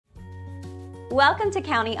Welcome to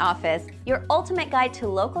County Office, your ultimate guide to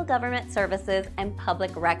local government services and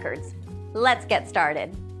public records. Let's get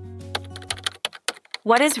started.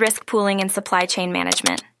 What is risk pooling in supply chain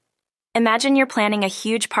management? Imagine you're planning a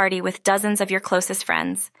huge party with dozens of your closest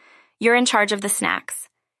friends. You're in charge of the snacks.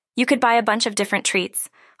 You could buy a bunch of different treats,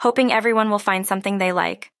 hoping everyone will find something they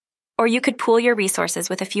like. Or you could pool your resources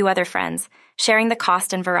with a few other friends, sharing the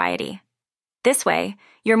cost and variety. This way,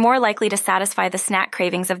 you're more likely to satisfy the snack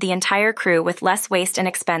cravings of the entire crew with less waste and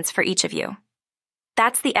expense for each of you.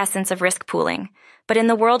 That's the essence of risk pooling, but in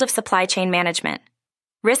the world of supply chain management.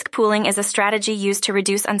 Risk pooling is a strategy used to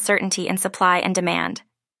reduce uncertainty in supply and demand.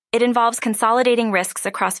 It involves consolidating risks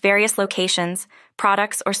across various locations,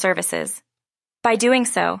 products, or services. By doing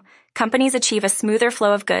so, companies achieve a smoother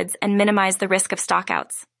flow of goods and minimize the risk of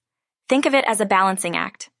stockouts. Think of it as a balancing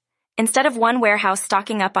act. Instead of one warehouse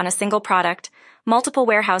stocking up on a single product, multiple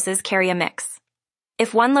warehouses carry a mix.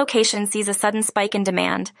 If one location sees a sudden spike in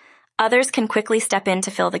demand, others can quickly step in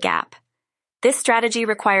to fill the gap. This strategy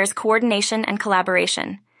requires coordination and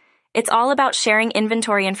collaboration. It's all about sharing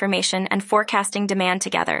inventory information and forecasting demand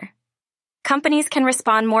together. Companies can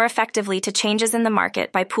respond more effectively to changes in the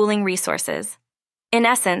market by pooling resources. In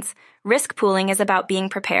essence, risk pooling is about being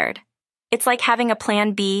prepared. It's like having a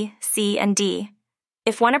plan B, C, and D.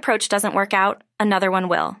 If one approach doesn't work out, another one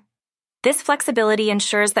will. This flexibility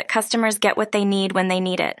ensures that customers get what they need when they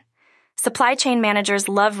need it. Supply chain managers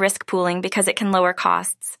love risk pooling because it can lower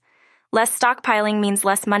costs. Less stockpiling means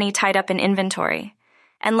less money tied up in inventory,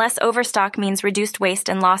 and less overstock means reduced waste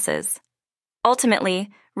and losses. Ultimately,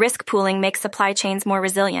 risk pooling makes supply chains more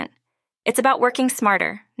resilient. It's about working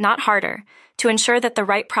smarter, not harder, to ensure that the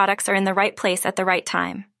right products are in the right place at the right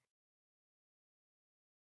time.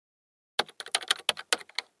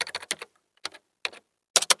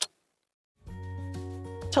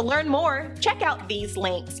 To learn more, check out these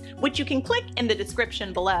links, which you can click in the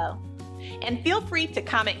description below. And feel free to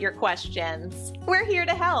comment your questions. We're here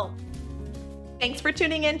to help. Thanks for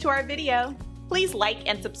tuning in to our video. Please like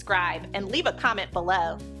and subscribe and leave a comment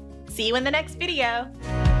below. See you in the next video.